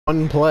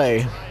one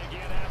play.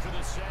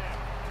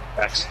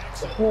 X.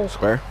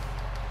 Square.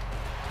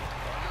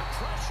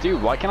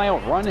 Dude, why can't I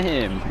outrun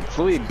him? It's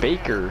literally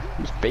Baker.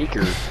 It's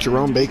Baker.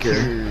 Jerome Baker.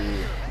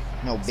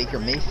 No, Baker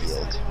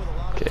Mayfield.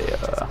 Okay,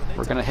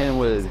 we're gonna hit him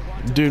with...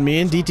 Dude,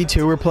 me and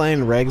DT2 were playing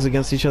regs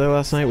against each other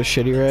last night with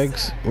shitty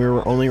regs. We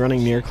were only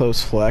running near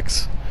close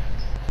flex.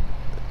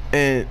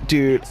 And,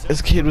 dude,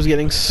 this kid was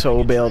getting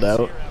so bailed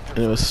out. And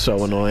it was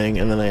so annoying.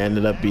 And then I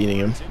ended up beating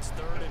him.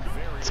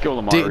 Let's go,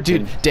 Lamar.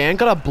 Dude, Dan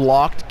got a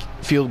blocked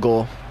field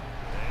goal.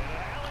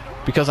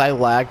 Because I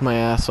lagged my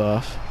ass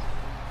off.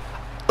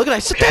 Look at I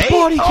set that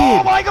body, kid!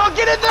 Oh my god,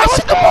 get in there! I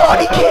set the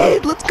body,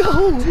 kid! Let's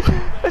go!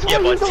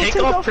 Yeah, but take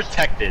off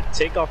protected.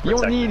 Take off You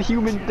protected. don't need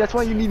human. That's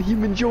why you need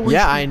human joy.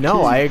 Yeah, I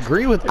know. I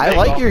agree with. I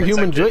like your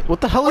human joy.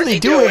 What the hell are they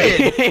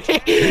doing?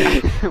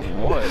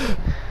 What?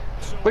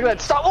 Look at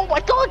that! Stop! Oh my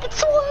god, get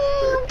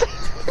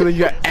slammed! You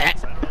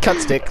got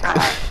cut stick.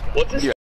 What does